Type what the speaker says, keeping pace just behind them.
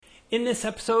In this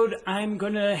episode, I'm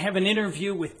going to have an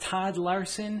interview with Todd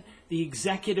Larson, the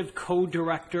Executive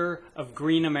Co-Director of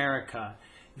Green America.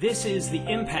 This is the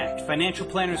Impact Financial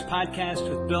Planners Podcast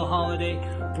with Bill Holliday,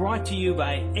 brought to you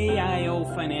by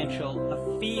AIO Financial,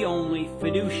 a fee-only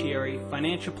fiduciary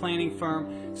financial planning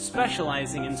firm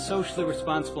specializing in socially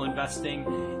responsible investing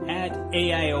at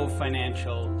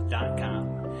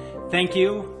AIOfinancial.com. Thank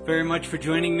you very much for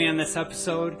joining me on this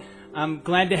episode. I'm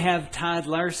glad to have Todd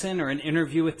Larson, or an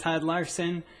interview with Todd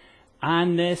Larson,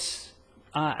 on this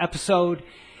episode.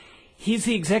 He's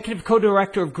the Executive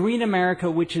Co-Director of Green America,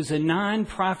 which is a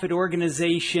nonprofit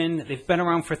organization. They've been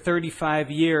around for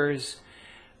 35 years,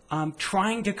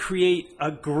 trying to create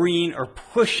a green, or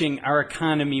pushing our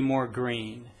economy more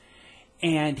green.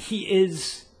 And he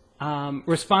is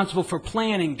responsible for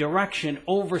planning, direction,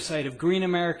 oversight of Green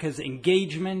America's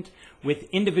engagement with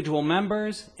individual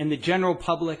members and the general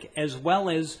public, as well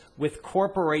as with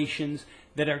corporations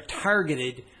that are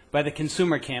targeted by the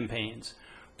consumer campaigns.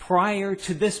 Prior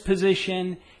to this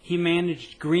position, he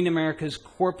managed Green America's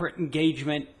corporate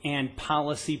engagement and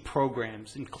policy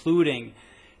programs, including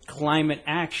climate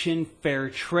action,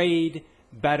 fair trade,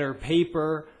 better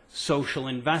paper, social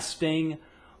investing.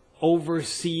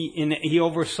 He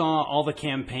oversaw all the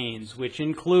campaigns, which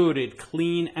included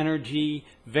Clean Energy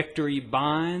Victory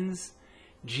Bonds,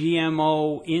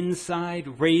 GMO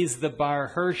Inside, Raise the Bar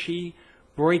Hershey,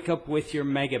 Break Up with Your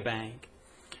Mega Bank.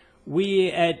 We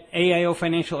at AIO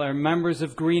Financial are members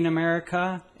of Green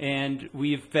America, and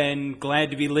we've been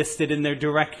glad to be listed in their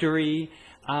directory.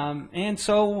 And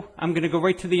so I'm going to go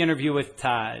right to the interview with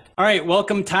Todd. All right,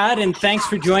 welcome, Todd, and thanks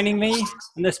for joining me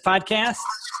on this podcast.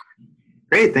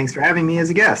 Great. Thanks for having me as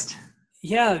a guest.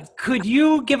 Yeah. Could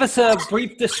you give us a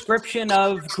brief description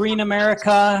of Green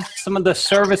America, some of the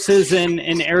services and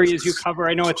areas you cover?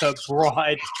 I know it's a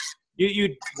broad,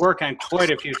 you work on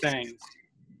quite a few things.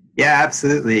 Yeah,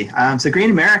 absolutely. So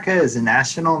Green America is a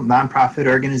national nonprofit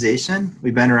organization.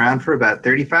 We've been around for about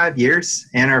 35 years,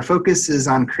 and our focus is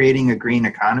on creating a green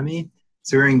economy.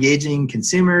 So we're engaging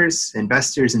consumers,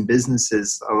 investors, and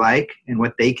businesses alike in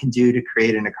what they can do to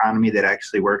create an economy that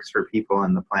actually works for people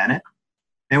and the planet.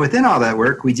 And within all that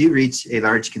work, we do reach a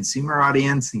large consumer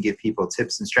audience and give people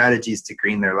tips and strategies to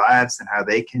green their lives and how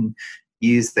they can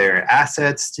use their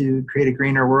assets to create a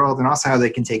greener world, and also how they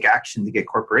can take action to get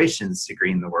corporations to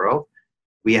green the world.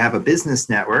 We have a business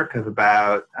network of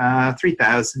about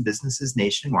 3,000 businesses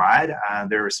nationwide.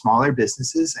 They're smaller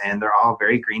businesses, and they're all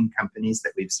very green companies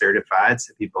that we've certified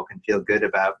so people can feel good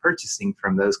about purchasing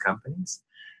from those companies.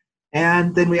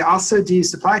 And then we also do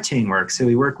supply chain work. So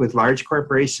we work with large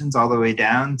corporations all the way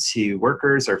down to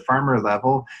workers or farmer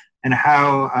level, and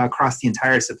how across the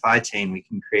entire supply chain we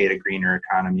can create a greener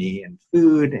economy in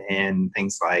food and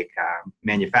things like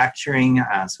manufacturing.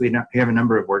 So we have a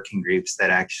number of working groups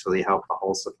that actually help the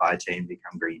whole supply chain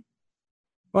become green.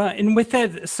 Well, and with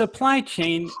that supply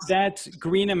chain, that's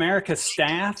Green America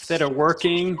staff that are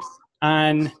working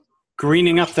on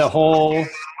greening up the whole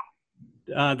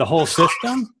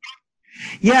system?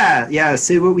 Yeah.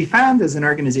 So what we found as an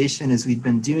organization is we've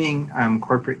been doing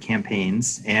corporate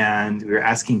campaigns, and we were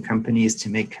asking companies to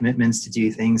make commitments to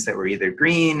do things that were either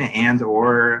green and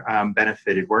or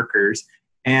benefited workers.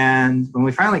 And when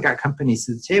we finally got companies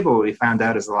to the table, what we found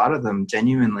out is a lot of them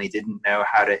genuinely didn't know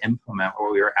how to implement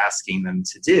what we were asking them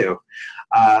to do.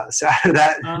 So out of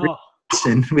that,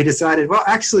 we decided, well,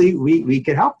 actually, we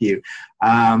could help you.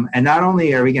 And not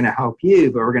only are we going to help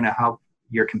you, but we're going to help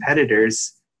your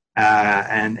competitors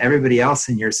and everybody else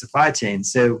in your supply chain.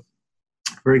 So,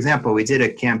 for example, we did a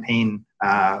campaign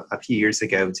a few years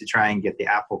ago to try and get the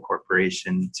Apple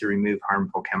Corporation to remove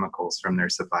harmful chemicals from their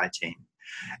supply chain.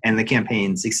 And the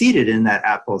campaign succeeded in that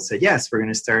Apple said, yes, we're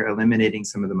going to start eliminating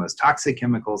some of the most toxic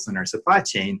chemicals in our supply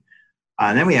chain.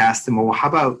 And then we asked them, well, how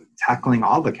about tackling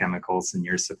all the chemicals in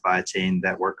your supply chain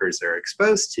that workers are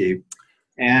exposed to?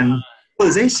 And the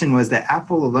realization was that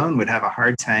Apple alone would have a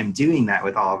hard time doing that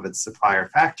with all of its supplier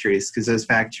factories, because those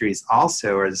factories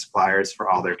also are the suppliers for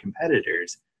all their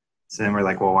competitors. So then we're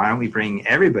like, well, why don't we bring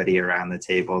everybody around the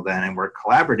table then and work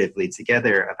collaboratively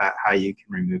together about how you can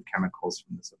remove chemicals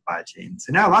from the supply chain.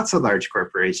 So now lots of large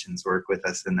corporations work with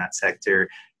us in that sector,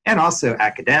 and also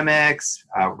academics,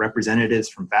 representatives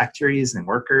from factories and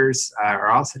workers are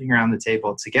all sitting around the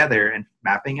table together and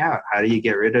mapping out how do you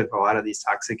get rid of a lot of these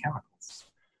toxic chemicals.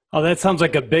 Oh, that sounds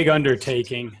like a big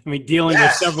undertaking. I mean, dealing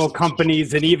with several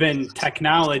companies and even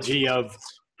technology of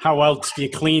how else do you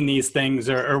clean these things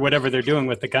or whatever they're doing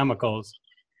with the chemicals.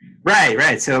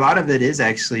 Right. So a lot of it is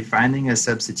actually finding a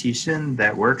substitution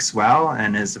that works well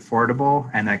and is affordable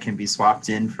and that can be swapped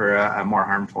in for a more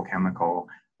harmful chemical.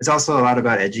 It's also a lot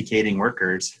about educating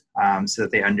workers. so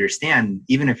that they understand,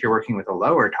 even if you're working with a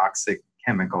lower toxic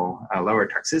chemical, a lower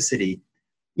toxicity,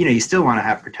 you still want to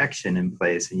have protection in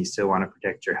place and you still want to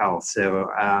protect your health. So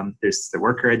there's the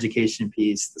worker education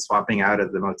piece, the swapping out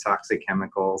of the most toxic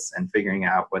chemicals, and figuring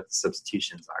out what the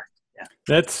substitutions are. Yeah.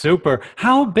 That's super.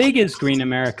 How big is Green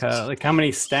America? Like, how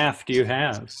many staff do you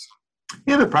have?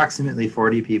 We have approximately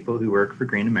 40 people who work for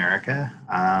Green America.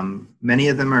 Many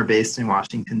of them are based in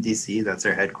Washington, D.C. That's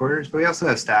our headquarters, but we also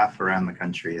have staff around the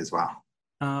country as well.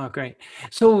 Oh, great.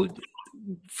 So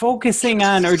focusing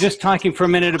on, or just talking for a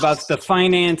minute about the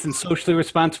finance and socially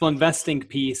responsible investing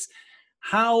piece,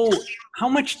 how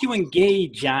much do you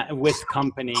engage with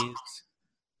companies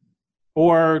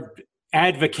or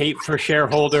advocate for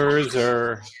shareholders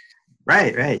or...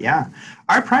 Right, yeah.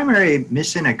 Our primary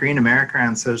mission at Green America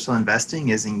on social investing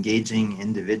is engaging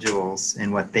individuals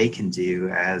in what they can do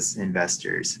as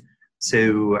investors.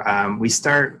 So we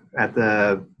start at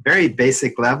the very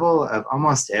basic level of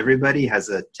almost everybody has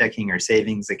a checking or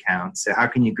savings account. So how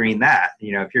can you green that?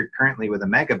 If you're currently with a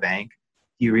mega bank,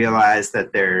 you realize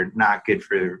that they're not good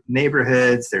for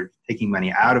neighborhoods. They're taking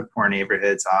money out of poor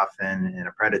neighborhoods often in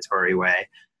a predatory way.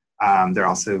 They're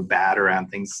also bad around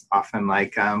things often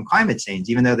like climate change.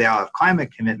 Even though they all have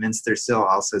climate commitments, they're still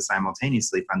also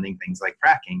simultaneously funding things like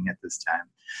fracking at this time.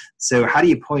 So how do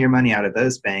you pull your money out of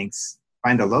those banks,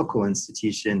 find a local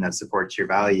institution that supports your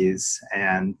values?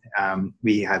 And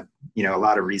we have a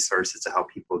lot of resources to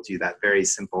help people do that very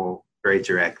simple, very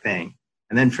direct thing.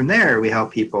 And then from there, we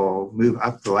help people move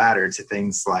up the ladder to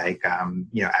things like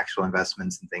actual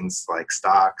investments in things like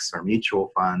stocks or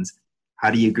mutual funds. How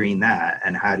do you green that?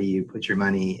 And how do you put your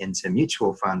money into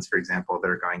mutual funds, for example, that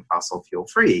are going fossil fuel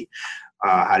free?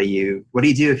 What do you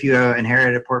do if you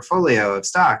inherit a portfolio of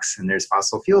stocks and there's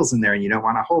fossil fuels in there and you don't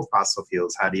want to hold fossil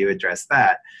fuels? How do you address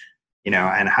that?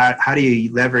 And how do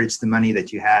you leverage the money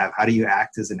that you have? How do you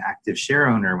act as an active share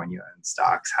owner when you own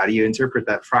stocks? How do you interpret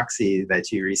that proxy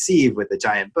that you receive with a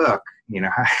giant book,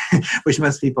 which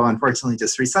most people unfortunately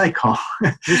just recycle?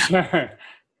 Sure.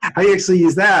 How do you actually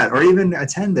use that? Or even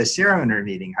attend a share owner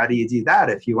meeting? How do you do that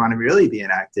if you want to really be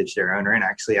an active share owner and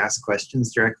actually ask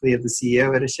questions directly of the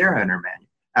CEO at a share owner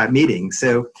meeting?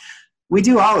 So we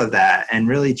do all of that and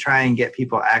really try and get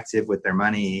people active with their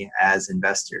money as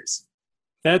investors.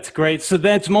 That's great. So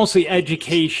that's mostly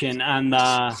education on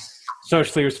the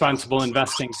socially responsible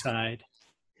investing side.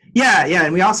 Yeah.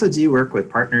 And we also do work with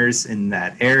partners in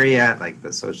that area, like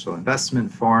the Social Investment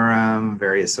Forum,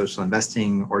 various social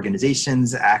investing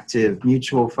organizations, active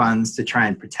mutual funds, to try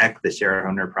and protect the share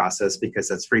owner process, because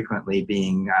that's frequently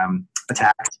being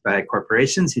attacked by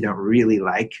corporations who don't really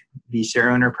like the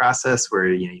share owner process, where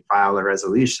you file a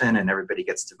resolution and everybody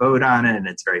gets to vote on it and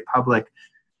it's very public.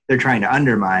 They're trying to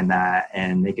undermine that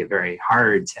and make it very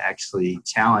hard to actually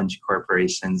challenge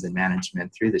corporations and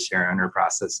management through the share owner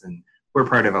process. And we're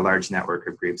part of a large network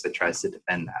of groups that tries to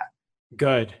defend that.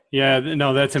 Good. Yeah,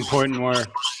 no, that's important work.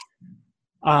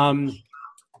 And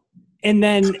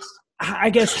then I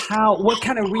guess what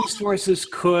kind of resources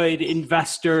could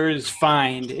investors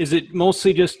find? Is it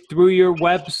mostly just through your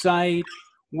website?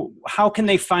 How can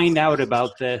they find out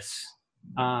about this?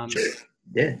 Sure.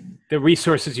 Yeah. The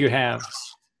resources you have.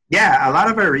 Yeah, a lot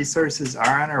of our resources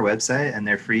are on our website and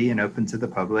they're free and open to the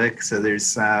public. So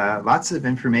there's lots of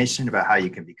information about how you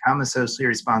can become a socially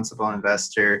responsible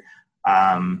investor.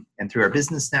 And through our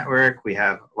business network, we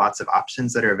have lots of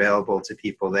options that are available to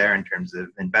people there in terms of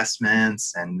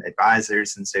investments and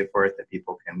advisors and so forth that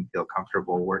people can feel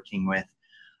comfortable working with.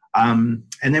 And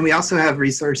then we also have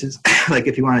resources like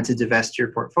if you wanted to divest your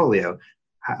portfolio,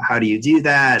 how do you do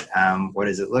that? What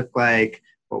does it look like?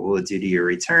 What will it do to your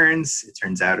returns? It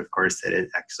turns out, of course, that it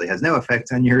actually has no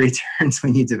effect on your returns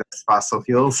when you divest fossil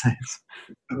fuels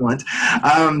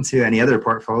to any other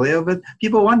portfolio. But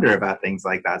people wonder about things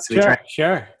like that. So we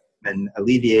try and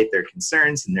alleviate their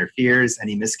concerns and their fears,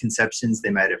 any misconceptions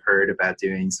they might have heard about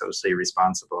doing socially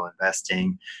responsible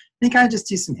investing. And kind of just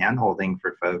do some hand-holding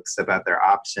for folks about their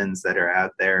options that are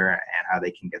out there and how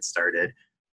they can get started.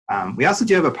 We also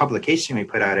do have a publication we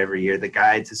put out every year, the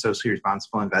Guide to Socially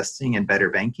Responsible Investing and Better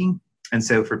Banking. And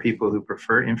so for people who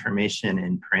prefer information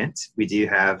in print, we do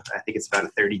have, I think it's about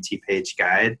a 32-page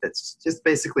guide that's just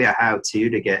basically a how-to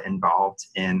to get involved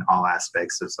in all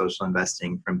aspects of social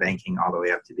investing, from banking all the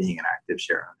way up to being an active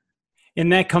share owner. And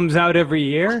that comes out every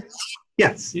year?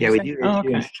 Yes. Yeah, we do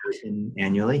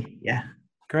annually. Yeah.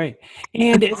 Great.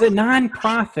 And as a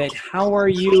nonprofit, how are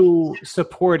you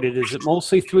supported? Is it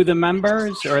mostly through the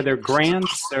members, or are there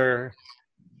grants or?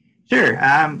 Sure.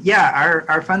 Yeah,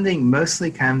 our funding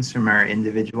mostly comes from our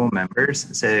individual members.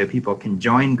 So people can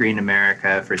join Green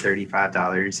America for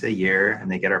 $35 a year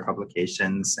and they get our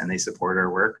publications and they support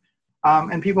our work.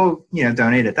 And people,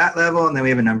 donate at that level. And then we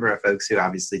have a number of folks who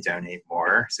obviously donate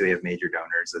more. So we have major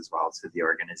donors as well to the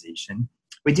organization.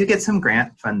 We do get some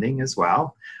grant funding as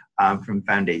well from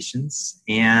foundations.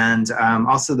 And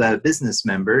also the business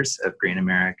members of Green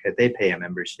America, they pay a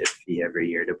membership fee every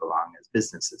year to belong as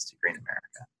businesses to Green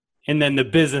America. And then the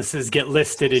businesses get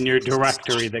listed in your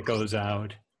directory that goes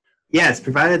out. Yes,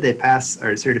 provided they pass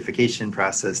our certification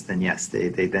process, then yes, they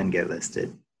then get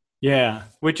listed. Yeah,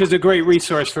 which is a great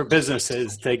resource for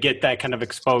businesses to get that kind of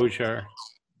exposure.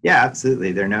 Yeah,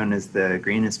 absolutely. They're known as the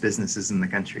greenest businesses in the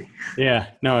country. Yeah,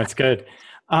 no, it's good.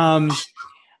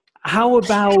 How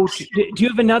about, do you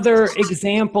have another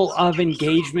example of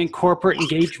engagement, corporate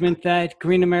engagement that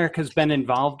Green America has been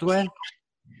involved with?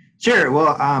 Sure.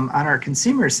 Well, on our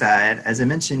consumer side, as I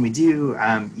mentioned, we do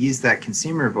use that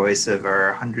consumer voice of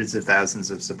our hundreds of thousands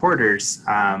of supporters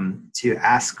to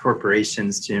ask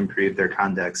corporations to improve their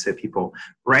conduct. So people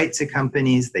write to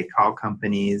companies, they call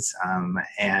companies,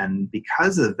 and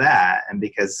because of that, and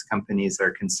because companies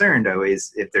are concerned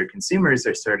always if their consumers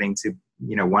are starting to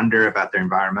wonder about their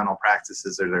environmental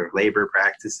practices or their labor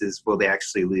practices, will they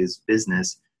actually lose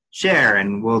business share,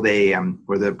 and will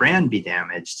the brand be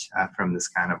damaged from this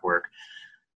kind of work?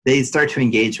 They start to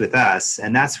engage with us,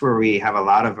 and that's where we have a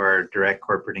lot of our direct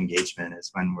corporate engagement,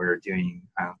 is when we're doing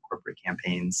corporate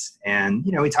campaigns. And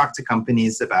we talk to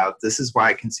companies about, this is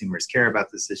why consumers care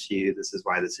about this issue, this is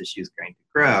why this issue is going to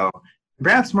grow. And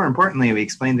perhaps more importantly, we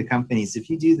explain to companies, if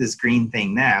you do this green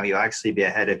thing now, you'll actually be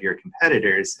ahead of your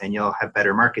competitors and you'll have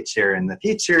better market share in the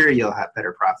future, you'll have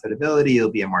better profitability,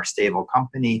 you'll be a more stable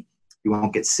company. You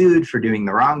won't get sued for doing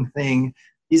the wrong thing.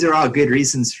 These are all good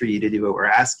reasons for you to do what we're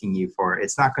asking you for.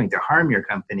 It's not going to harm your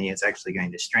company. It's actually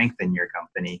going to strengthen your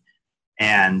company.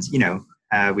 And,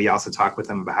 we also talk with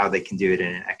them about how they can do it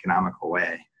in an economical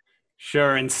way.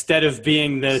 Sure. Instead of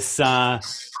being this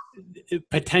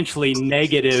potentially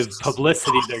negative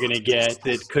publicity they're going to get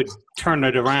that could turn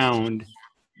it around.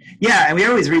 Yeah, and we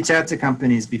always reach out to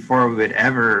companies before we would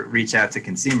ever reach out to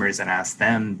consumers and ask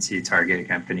them to target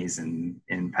companies and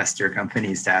pester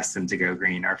companies to ask them to go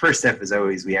green. Our first step is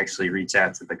always we actually reach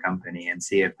out to the company and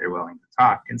see if they're willing to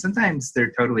talk. And sometimes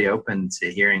they're totally open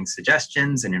to hearing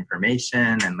suggestions and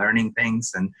information and learning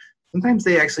things. And sometimes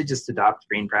they actually just adopt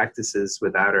green practices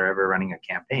without or ever running a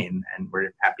campaign. And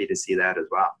we're happy to see that as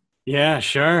well. Yeah,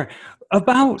 sure.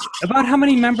 About how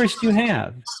many members do you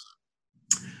have?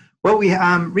 Well, we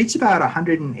reach about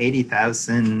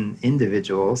 180,000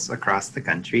 individuals across the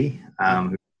country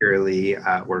who regularly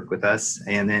work with us.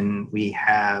 And then we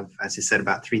have, as I said,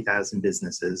 about 3,000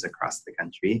 businesses across the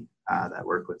country that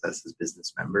work with us as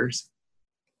business members.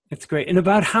 That's great. And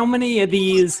about how many of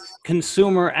these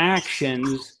consumer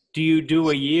actions do you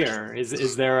do a year?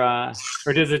 Is there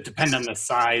or does it depend on the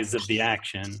size of the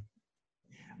action?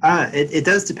 It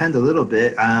does depend a little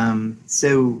bit.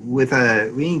 So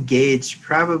we engage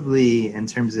probably in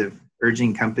terms of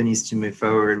urging companies to move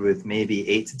forward with maybe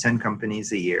 8 to 10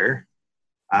 companies a year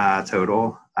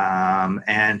total.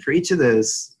 And for each of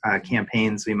those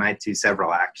campaigns, we might do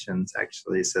several actions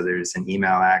actually. So there's an email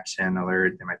action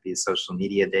alert, there might be a social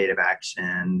media date of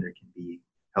action, there can be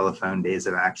telephone days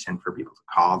of action for people to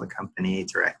call the company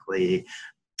directly.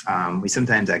 We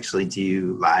sometimes actually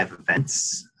do live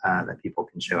events that people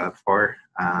can show up for,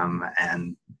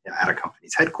 and at a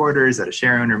company's headquarters, at a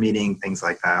share owner meeting, things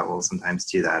like that. We'll sometimes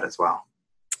do that as well.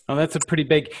 Oh, that's a pretty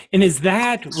big. And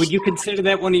would you consider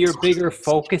that one of your bigger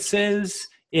focuses?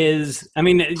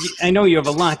 I know you have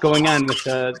a lot going on with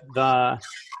the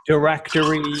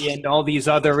directory and all these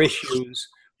other issues,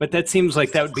 but that seems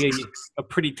like that would be a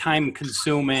pretty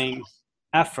time-consuming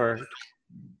effort.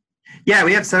 Yeah,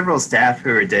 we have several staff who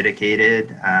are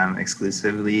dedicated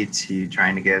exclusively to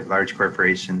trying to get large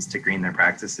corporations to green their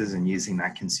practices and using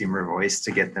that consumer voice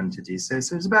to get them to do so.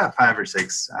 So there's about 5 or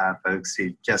 6 folks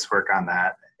who just work on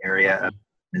that area of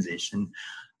organization.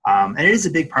 And it is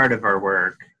a big part of our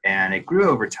work, and it grew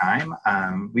over time.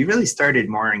 We really started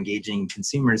more engaging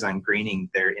consumers on greening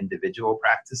their individual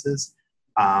practices,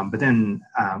 but then,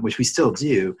 which we still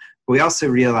do. We also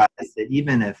realized that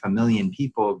even if 1 million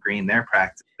people green their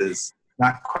practices,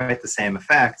 not quite the same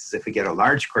effect as if we get a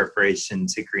large corporation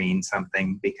to green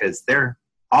something, because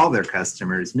all their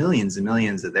customers, millions and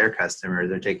millions of their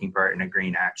customers, are taking part in a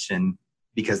green action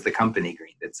because the company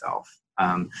greened itself.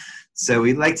 So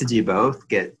we'd like to do both,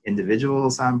 get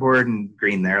individuals on board and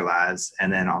green their lives,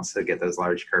 and then also get those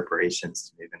large corporations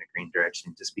to move in a green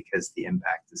direction, just because the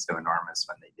impact is so enormous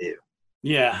when they do.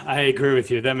 Yeah, I agree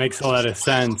with you. That makes a lot of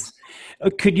sense.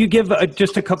 Could you give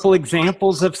just a couple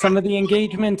examples of some of the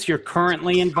engagements you're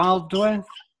currently involved with?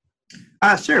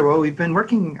 Sure. Well, we've been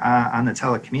working on the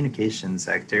telecommunications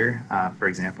sector. For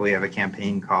example, we have a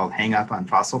campaign called Hang Up on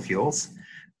Fossil Fuels,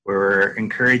 where we're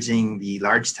encouraging the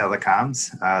large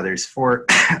telecoms. There's 4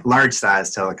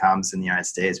 large-sized telecoms in the United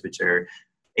States, which are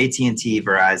AT&T,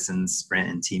 Verizon, Sprint,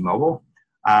 and T-Mobile.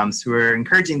 So we're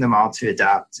encouraging them all to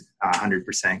adopt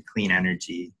 100% clean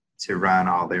energy to run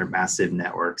all their massive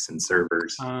networks and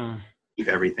servers, keep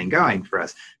everything going for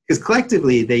us. Because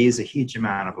collectively, they use a huge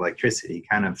amount of electricity,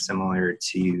 kind of similar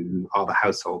to all the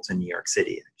households in New York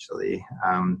City, actually.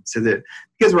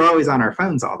 Because we're always on our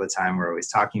phones all the time, we're always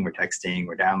talking, we're texting,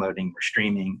 we're downloading, we're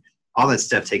streaming, all that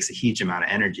stuff takes a huge amount of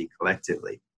energy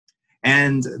collectively.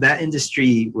 And that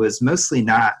industry was mostly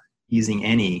not using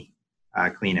any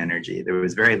clean energy. There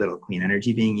was very little clean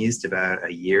energy being used about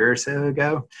a year or so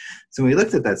ago. So when we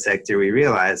looked at that sector, we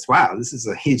realized, wow, this is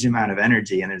a huge amount of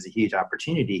energy and there's a huge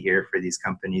opportunity here for these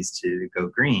companies to go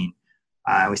green.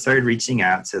 We started reaching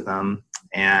out to them,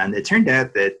 and it turned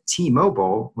out that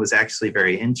T-Mobile was actually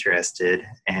very interested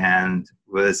and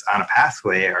was on a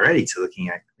pathway already to looking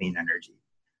at clean energy.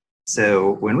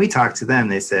 So when we talked to them,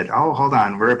 they said, oh, hold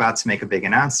on, we're about to make a big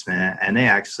announcement. And they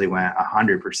actually went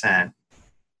 100%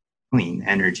 clean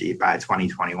energy by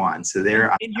 2021. So they're...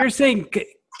 And you're saying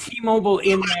T-Mobile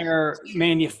in their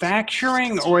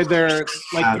manufacturing or their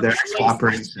their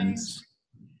operations?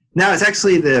 No, it's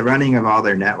actually the running of all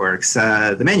their networks.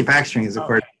 The manufacturing is, of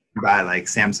course, by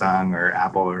Samsung or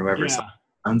Apple or whoever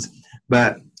owns.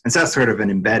 But and so that's sort of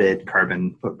an embedded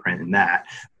carbon footprint in that.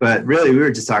 But really, we were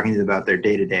just talking about their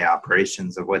day-to-day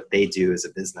operations of what they do as a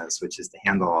business, which is to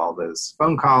handle all those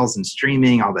phone calls and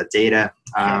streaming, all that data.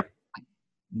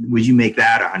 Would you make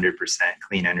that 100%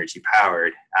 clean energy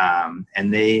powered?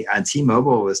 And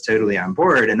T-Mobile was totally on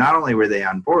board. And not only were they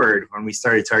on board, when we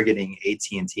started targeting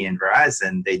AT&T and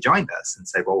Verizon, they joined us and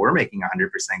said, well, we're making 100%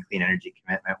 clean energy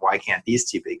commitment. Why can't these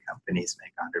 2 big companies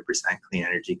make 100% clean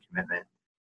energy commitment?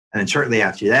 And then shortly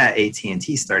after that,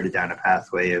 AT&T started down a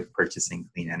pathway of purchasing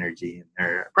clean energy. And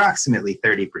they're approximately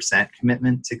 30%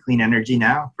 commitment to clean energy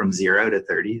now, from 0 to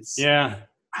 30. Yeah.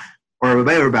 Or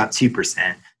they were about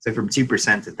 2%. So from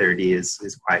 2% to 30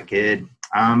 is quite good.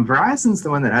 Verizon's the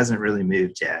one that hasn't really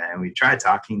moved yet. And we've tried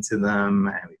talking to them,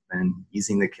 and we've been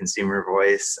using the consumer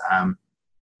voice.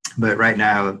 But right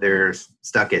now, they're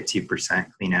stuck at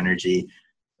 2% clean energy.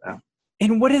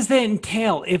 And what does that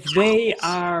entail? If they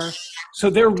are,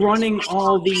 so they're running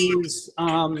all these,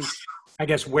 I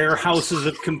guess, warehouses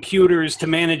of computers to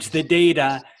manage the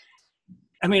data.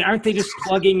 I mean, aren't they just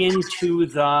plugging into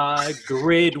the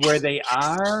grid where they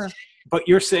are? But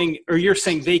you're saying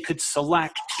they could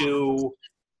select to,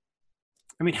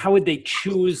 I mean, how would they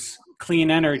choose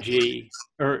clean energy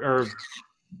or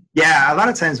Yeah, a lot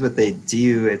of times what they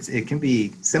do, it can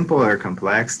be simple or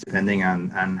complex depending on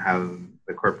how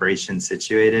the corporation's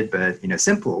situated. But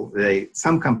simple,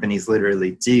 some companies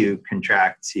literally do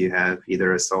contract to have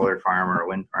either a solar farm or a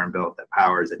wind farm built that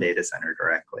powers a data center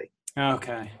directly.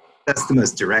 Okay. That's the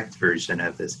most direct version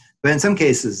of this. But in some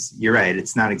cases, you're right,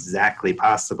 it's not exactly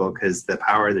possible because the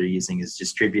power they're using is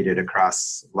distributed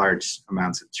across large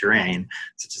amounts of terrain,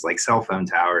 such as cell phone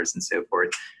towers and so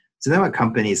forth. So then what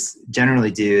companies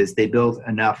generally do is they build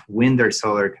enough wind or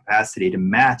solar capacity to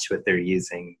match what they're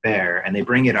using there, and they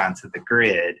bring it onto the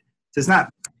grid. So it's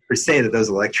not per se that those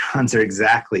electrons are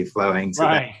exactly flowing to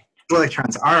right. The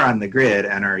electrons are on the grid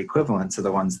and are equivalent to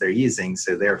the ones they're using,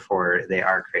 so therefore they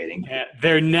are creating. Yeah,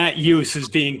 their net use is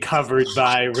being covered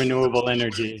by renewable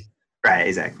energy. Right,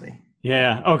 exactly.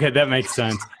 Yeah, okay, that makes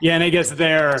sense. Yeah, and I guess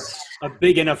they're a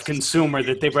big enough consumer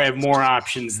that they probably have more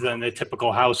options than the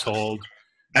typical household.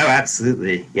 Oh,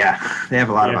 absolutely. Yeah, they have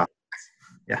a lot of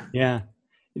options. Yeah.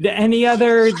 Any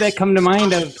other that come to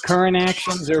mind of current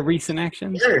actions or recent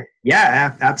actions? Sure.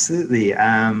 Yeah, absolutely.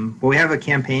 Well, we have a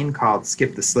campaign called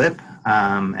Skip the Slip,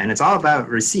 and it's all about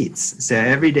receipts. So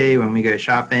every day when we go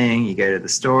shopping, you go to the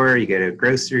store, you go to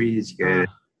groceries, you go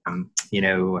to, you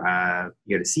go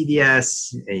to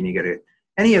CVS, and you go to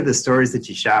any of the stores that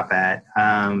you shop at.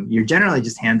 You're generally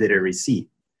just handed a receipt.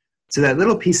 So that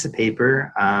little piece of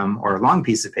paper, or a long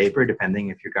piece of paper, depending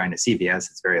if you're going to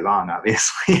CVS, it's very long,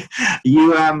 obviously.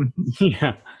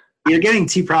 You're getting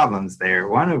 2 problems there.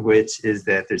 One of which is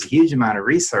that there's a huge amount of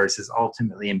resources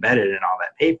ultimately embedded in all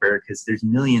that paper because there's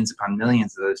millions upon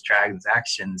millions of those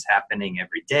transactions happening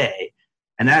every day.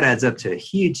 And that adds up to a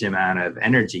huge amount of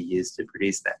energy used to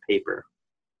produce that paper.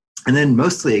 And then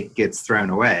mostly it gets thrown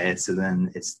away. So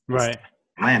then it's right.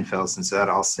 Landfills, and so that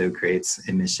also creates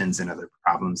emissions and other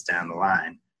problems down the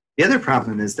line. The other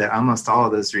problem is that almost all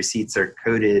of those receipts are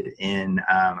coated in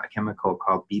a chemical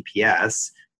called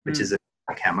BPS, which is a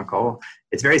chemical.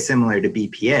 It's very similar to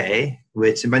BPA,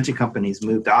 which a bunch of companies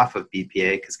moved off of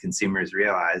BPA because consumers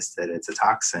realized that it's a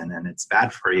toxin and it's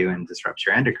bad for you and disrupts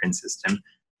your endocrine system.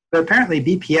 But apparently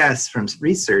BPS from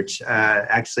research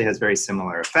actually has very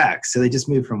similar effects. So they just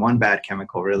moved from one bad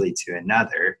chemical really to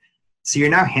another. So you're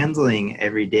now handling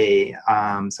every day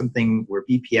something where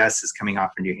BPS is coming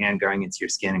off in your hand, going into your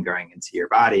skin and going into your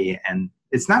body. And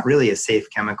it's not really a safe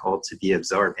chemical to be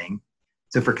absorbing.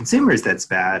 So for consumers, that's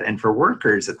bad. And for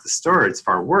workers at the store, it's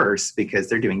far worse because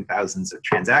they're doing thousands of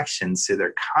transactions. So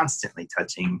they're constantly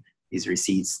touching these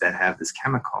receipts that have this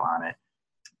chemical on it.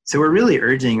 So we're really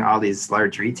urging all these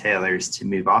large retailers to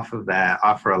move off of that,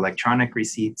 offer electronic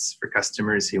receipts for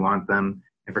customers who want them.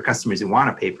 And for customers who want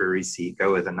a paper receipt,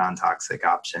 go with a non-toxic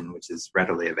option, which is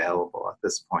readily available at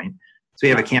this point. So we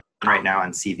have a campaign right now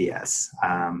on CVS.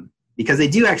 Because they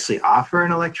do actually offer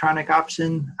an electronic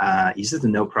option, you just have to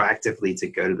know proactively to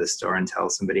go to the store and tell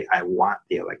somebody, I want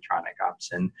the electronic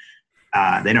option.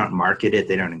 They don't market it.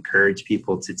 They don't encourage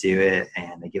people to do it.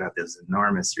 And they give out those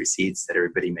enormous receipts that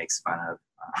everybody makes fun of.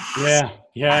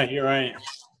 Yeah, you're right.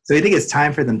 So I think it's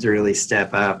time for them to really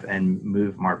step up and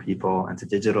move more people into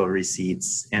digital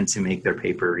receipts and to make their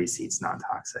paper receipts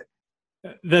non-toxic.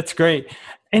 That's great.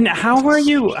 And how are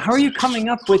you coming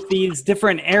up with these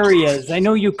different areas? I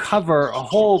know you cover a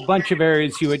whole bunch of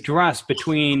areas you address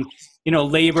between,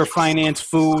 labor, finance,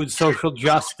 food, social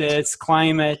justice,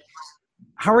 climate.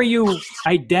 How are you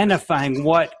identifying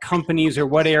what companies or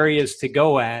what areas to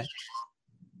go at?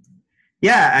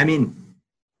 Yeah, I mean,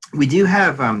 we do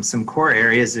have some core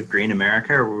areas of Green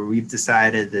America where we've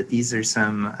decided that these are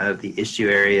some of the issue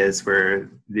areas where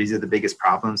these are the biggest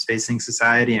problems facing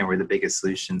society and where the biggest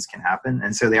solutions can happen.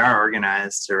 And so they are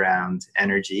organized around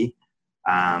energy,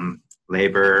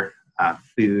 labor,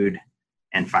 food,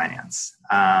 and finance.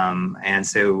 And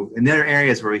so in other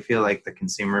areas where we feel like the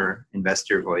consumer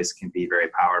investor voice can be very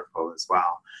powerful as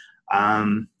well.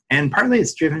 And partly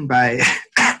it's driven by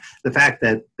the fact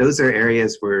that those are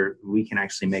areas where we can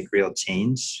actually make real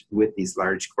change with these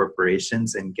large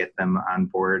corporations and get them on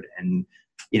board and,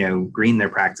 green their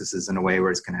practices in a way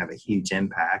where it's going to have a huge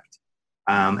impact.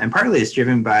 And partly it's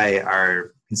driven by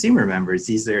our consumer members.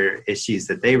 These are issues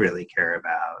that they really care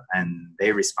about, and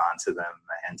they respond to them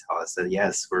and tell us that,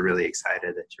 yes, we're really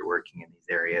excited that you're working in these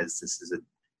areas. This is a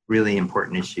really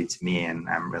important issue to me, and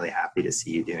I'm really happy to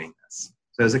see you doing this.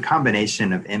 So there's a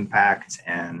combination of impact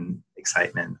and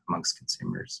excitement amongst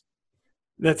consumers.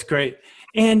 That's great.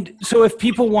 And so if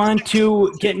people want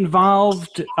to get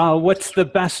involved, what's the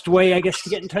best way, I guess, to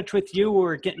get in touch with you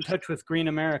or get in touch with Green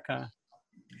America?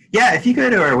 Yeah, if you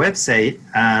go to our website,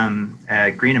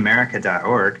 at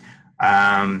greenamerica.org,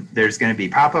 there's going to be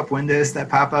pop-up windows that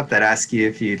pop up that ask you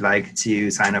if you'd like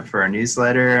to sign up for our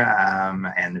newsletter.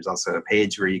 And there's also a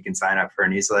page where you can sign up for a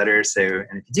newsletter.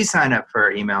 And if you do sign up for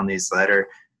our email newsletter,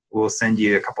 we'll send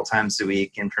you a couple times a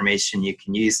week information you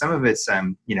can use. Some of it's,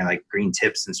 like green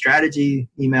tips and strategy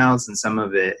emails, and some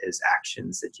of it is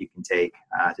actions that you can take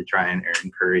to try and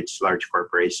encourage large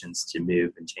corporations to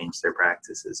move and change their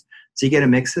practices. So you get a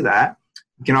mix of that.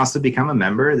 You can also become a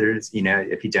member. There's,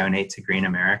 if you donate to Green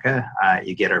America,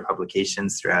 you get our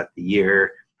publications throughout the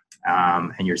year,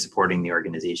 and you're supporting the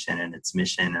organization and its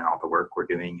mission and all the work we're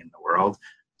doing in the world.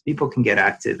 People can get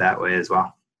active that way as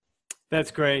well.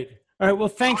 That's great. All right. Well,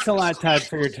 thanks a lot, Todd,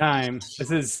 for your time.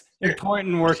 This is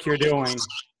important work you're doing.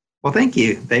 Well, thank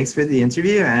you. Thanks for the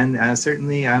interview, and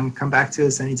certainly come back to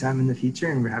us anytime in the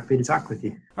future, and we're happy to talk with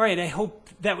you. All right. I hope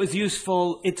that was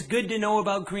useful. It's good to know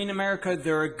about Green America.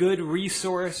 They're a good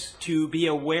resource to be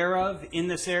aware of in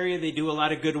this area. They do a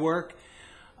lot of good work.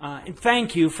 And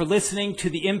thank you for listening to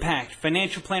the Impact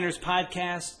Financial Planners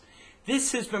Podcast.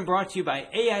 This has been brought to you by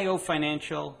AIO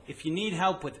Financial. If you need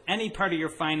help with any part of your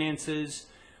finances,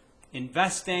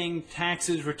 investing,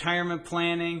 taxes, retirement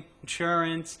planning,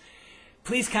 insurance,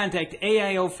 please contact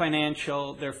AIO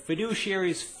Financial. Their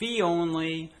fiduciaries fee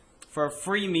only. For a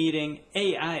free meeting,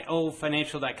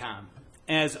 AIOfinancial.com.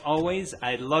 As always,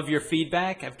 I love your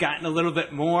feedback. I've gotten a little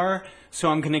bit more, so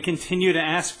I'm going to continue to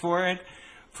ask for it.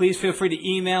 Please feel free to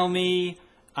email me,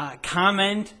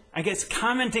 comment. I guess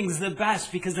commenting is the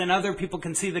best because then other people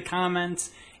can see the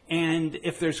comments. And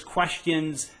if there's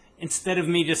questions, instead of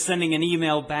me just sending an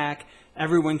email back,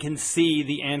 everyone can see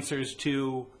the answers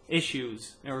to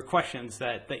issues or questions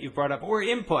that you brought up, or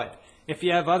input if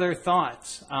you have other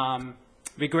thoughts.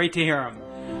 It'd be great to hear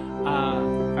them.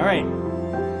 All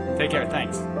right. Take care.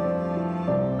 Thanks.